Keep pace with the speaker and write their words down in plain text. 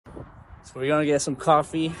So we're gonna get some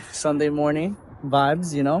coffee Sunday morning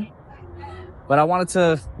vibes, you know. But I wanted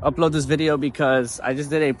to upload this video because I just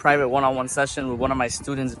did a private one-on-one session with one of my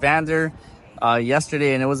students, Vander,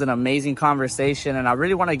 yesterday, and it was an amazing conversation. And I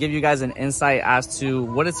really want to give you guys an insight as to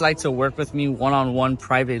what it's like to work with me one-on-one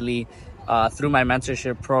privately through my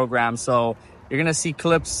mentorship program. So you're gonna see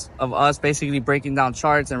clips of us basically breaking down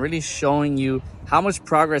charts and really showing you how much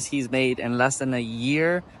progress he's made in less than a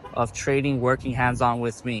year of trading, working hands-on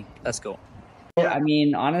with me. Let's go. Yeah, I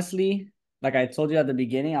mean, honestly, like I told you at the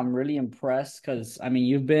beginning, I'm really impressed because I mean,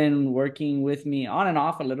 you've been working with me on and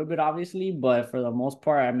off a little bit, obviously, but for the most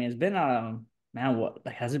part, I mean, it's been man, what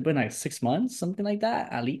like has it been like 6 months, something like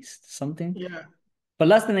that, at least something, yeah, but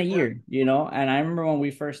less than a yeah, year, you know. And I remember when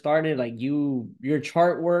we first started, like your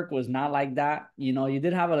chart work was not like that, you know. You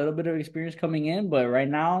did have a little bit of experience coming in, but right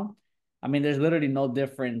now, I mean, there's literally no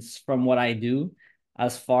difference from what I do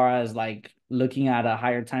as far as like looking at a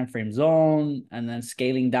higher time frame zone and then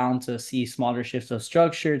scaling down to see smaller shifts of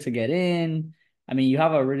structure to get in. I mean, you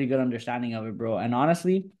have a really good understanding of it, bro. And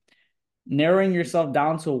honestly, narrowing yourself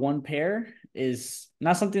down to one pair is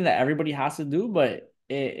not something that everybody has to do, but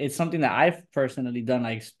it's something that I've personally done,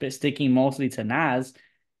 like sticking mostly to NAS.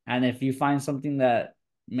 And if you find something that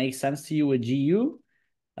makes sense to you with GU,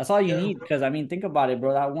 that's all you yeah, need. bro. Because I mean, think about it,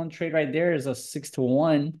 bro. That one trade right there is a 6 to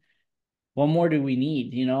 1. What more do we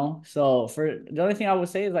need, you know? So for the only thing I would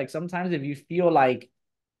say is like sometimes if you feel like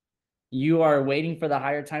you are waiting for the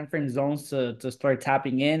higher time frame zones to start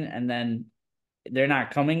tapping in and then they're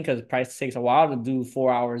not coming because price takes a while to do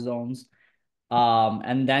 4 hour zones.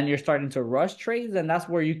 And then you're starting to rush trades, and that's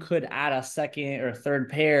where you could add a second or third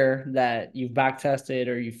pair that you've back tested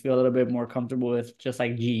or you feel a little bit more comfortable with, just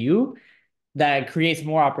like GU, that creates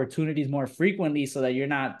more opportunities more frequently so that you're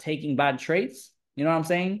not taking bad trades. You know what I'm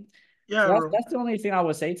saying? So Yeah, that's bro. that's the only thing I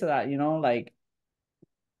would say to that, you know, like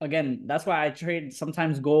again, that's why I trade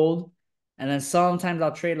sometimes gold, and then sometimes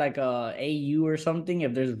I'll trade like a AU or something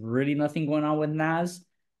if there's really nothing going on with Nas.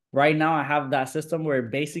 Right now, I have that system where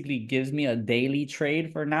it basically gives me a daily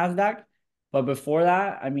trade for Nasdaq. But before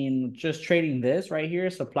that, I mean, just trading this right here,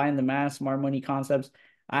 supply and demand, smart money concepts.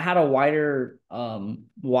 I had a wider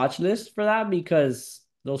watch list for that because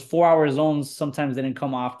those 4 hour zones sometimes didn't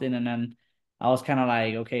come often, and then I was kind of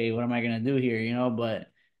like, okay, what am I gonna do here, you know?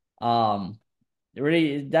 But um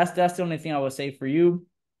really, that's the only thing I would say for you.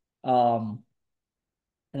 Um,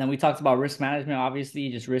 and then we talked about risk management,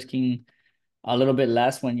 obviously, just risking a little bit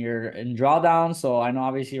less when you're in drawdown. So I know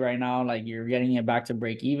obviously right now, like you're getting it back to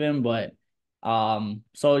break even, but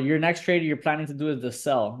so your next trade you're planning to do is the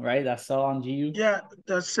sell, right? That sell on GU. Yeah,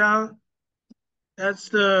 the sound. That's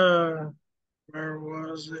the where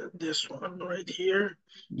was it? This one right here.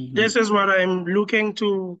 Mm-hmm. This is what I'm looking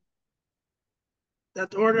to.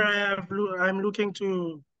 That order I have. I'm looking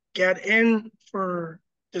to get in for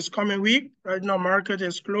this coming week. Right now, market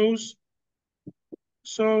is closed.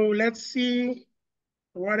 So let's see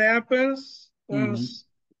what happens Mm-hmm. once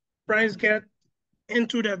price get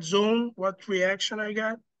into that zone. What reaction I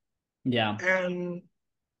got, Yeah. and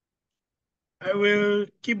I will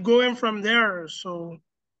keep going from there. So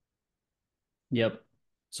Yep.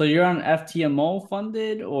 So you're on FTMO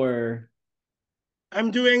funded or I'm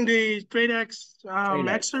doing the TradexMastery TradeX?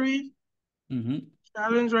 Mastery Mm-hmm.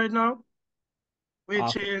 challenge right now, which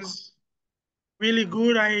Awesome. is really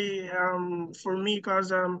good. I for me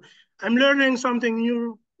because I'm learning something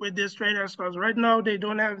new with this traders because right now they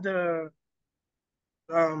don't have the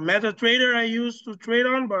meta trader I used to trade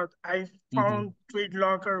on, but I Mm-hmm. found Trade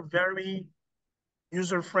Locker very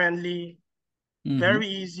user friendly, Mm-hmm. very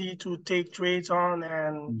easy to take trades on,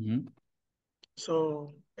 and Mm-hmm.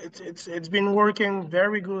 so it's been working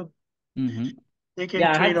very good Mm-hmm. taking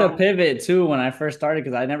Yeah, I trade had to on. pivot too when I first started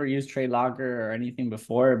because I never used Trade Locker or anything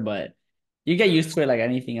before, but you get used to it like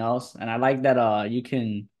anything else. And I like that you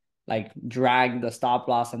can like drag the stop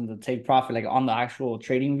loss and the take profit like on the actual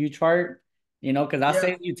trading view chart, you know, because that Yeah,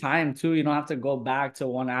 saves you time too. You don't have to go back to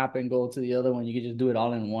one app and go to the other one. You can just do it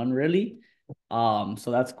all in one, really. So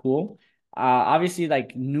that's cool. Obviously,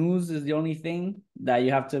 like news is the only thing that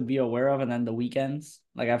you have to be aware of, and then the weekends.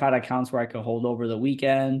 Like I've had accounts where I could hold over the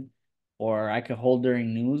weekend or I could hold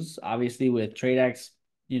during news. Obviously, with TradeX,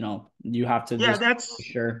 you know, you have to yeah. just That's be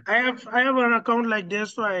sure. I have an account like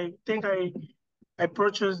this, so I think I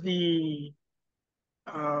purchased the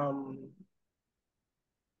um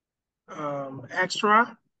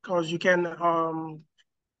extra because you can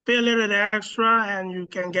pay a little bit extra and you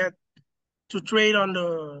can get to trade on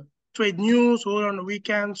the trade news or on the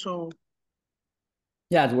weekend.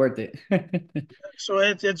 Yeah, it's worth it. So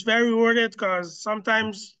it's very worth it because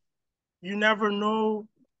sometimes you never know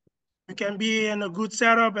You can be in a good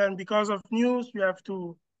setup, and because of news, you Yep. have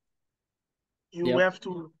to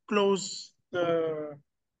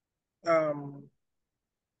um,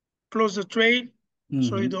 close the trade,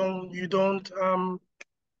 so Mm-hmm.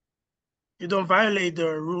 you don't violate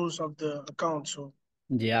the rules of the account. So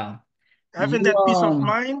Yeah. having You that peace of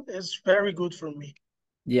mind is very good for me.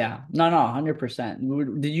 yeah. No, no,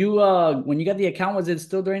 100%. Did you when you got the account, was it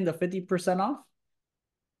still during the 50% off?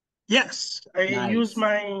 Yes, I use Nice.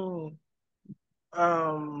 my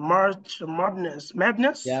March Madness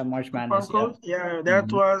Yeah, March coupon Madness. Yep. code. Yeah, that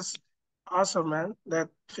Hmm. was awesome, man. That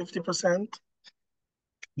 50%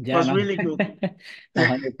 Yeah, was man. really good.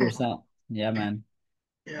 100%. Yeah, man.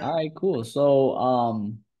 Yeah, All right, cool. So,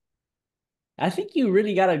 I think you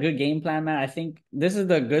really got a good game plan, man. I think this is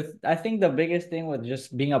the good. I think the biggest thing with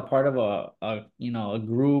just being a part of a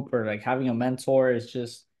group or like having a mentor is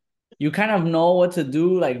just you kind of know what to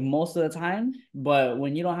do like most of the time. But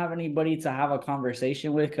when you don't have anybody to have a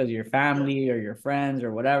conversation with because your yeah, family or your friends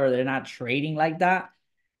or whatever, they're not trading like that,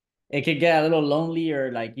 it could get a little lonely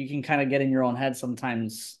or like you can kind of get in your own head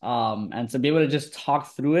sometimes. And to be able to just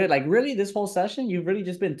talk through it, like really this whole session, you've really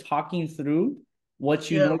just been talking through what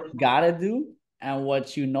you know yeah, you gotta do and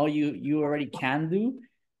what you know you already can do.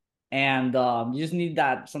 And you just need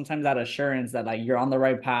that sometimes that assurance that like you're on the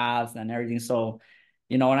right path and everything. So,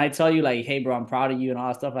 when I tell you like, hey bro, I'm proud of you and all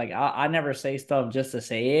that stuff, like I never say stuff just to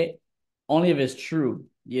say it, only if it's true,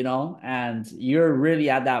 and you're really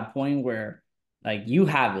at that point where like you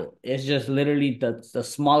have it. It's just literally the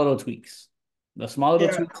small little tweaks. The small little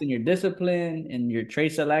yeah, tweaks in your discipline, in your trade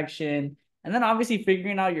selection, and then obviously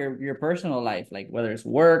figuring out your personal life, like whether it's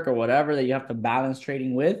work or whatever that you have to balance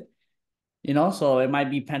trading with. So it might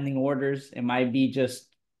be pending orders, it might be just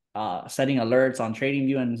setting alerts on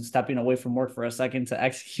TradingView and stepping away from work for a second to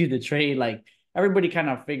execute the trade. Like everybody kind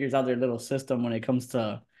of figures out their little system when it comes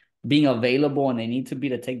to being available and they need to be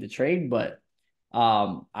to take the trade. But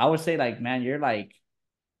I would say like, man, you're like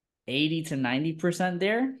 80 to 90%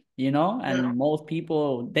 there, yeah, and most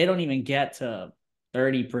people they don't even get to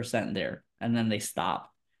 30% there and then they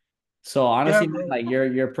stop. So yeah, honestly, man, man. like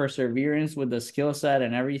your perseverance with the skill set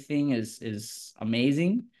and everything is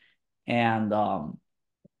amazing. And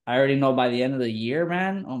I already know by the end of the year,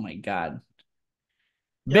 man. Oh my God,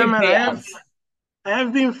 Yeah, big man. payouts. I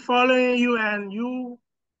have been following you, and you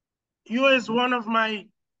is one of my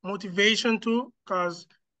motivation too. Cause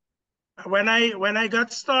when I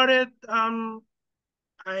got started,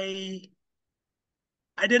 I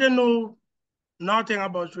I didn't know nothing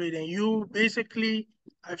about trading. You basically,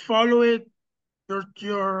 I follow it,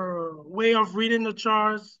 your way of reading the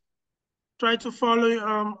charts, try to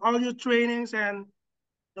follow all your trainings, and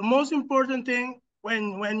the most important thing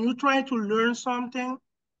when you try to learn something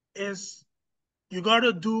is you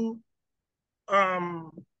gotta do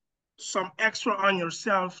um some extra on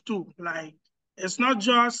yourself too. Like it's not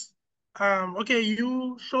just okay,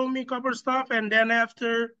 you show me a couple stuff and then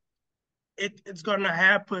after it's gonna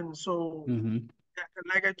happen. So Mm-hmm.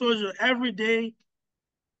 like I told you, every day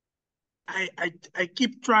I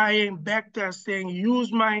keep trying, back testing,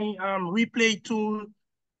 use my replay tool,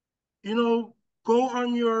 you know, go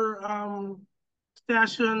on your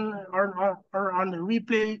session or on the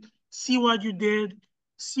replay, see what you did,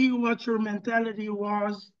 see what your mentality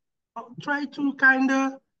was. Try to kind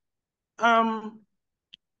of um,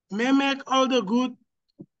 mimic all the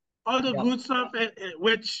Yep. good stuff,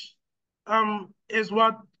 which is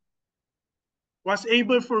what was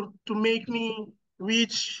able for to make me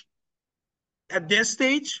reach at this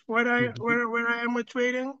stage Mm-hmm. where I am with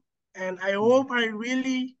trading, and I hope I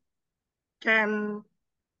really can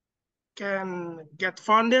get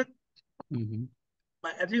funded, Mm-hmm.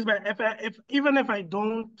 but at least if even if I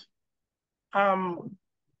don't um,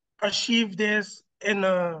 achieve this in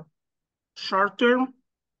a short term,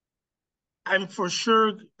 I'm for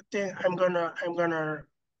sure think I'm gonna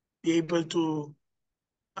be able to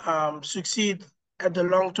succeed at the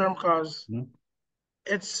long term because Mm-hmm.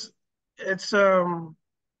 it's it's um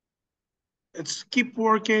it's keep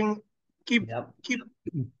working, keep Yep. keep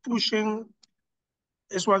pushing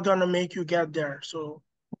is what gonna make you get there. So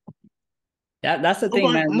That's the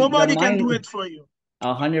thing, man. The nobody can do mind, it for you.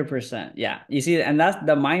 100%. Yeah. You see, and that's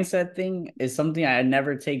the mindset thing is something I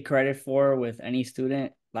never take credit for with any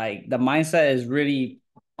student. Like the mindset is really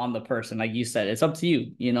on the person. Like you said, it's up to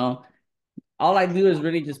you, all I do is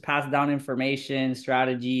really just pass down information,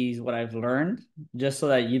 strategies, what I've learned, just so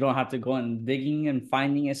that you don't have to go and digging and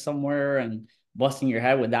finding it somewhere and busting your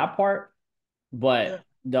head with that part. Yeah, But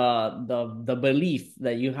the belief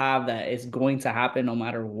that you have that it's going to happen no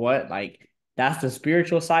matter what, like that's the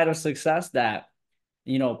spiritual side of success that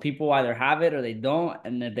people either have it or they don't.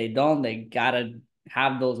 And if they don't, they gotta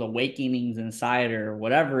have those awakenings inside or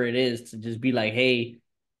whatever it is to just be like, hey,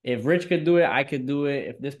 if Rich could do it, I could do it.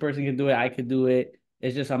 If this person could do it, I could do it.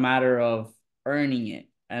 It's just a matter of earning it.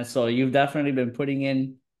 And so you've definitely been putting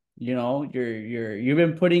in, you've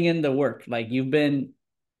been putting in the work. Like you've been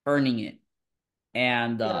earning it.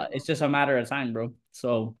 And Yeah, it's just a matter of time, bro.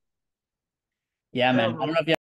 So yeah, yeah, man. I don't bro. know if you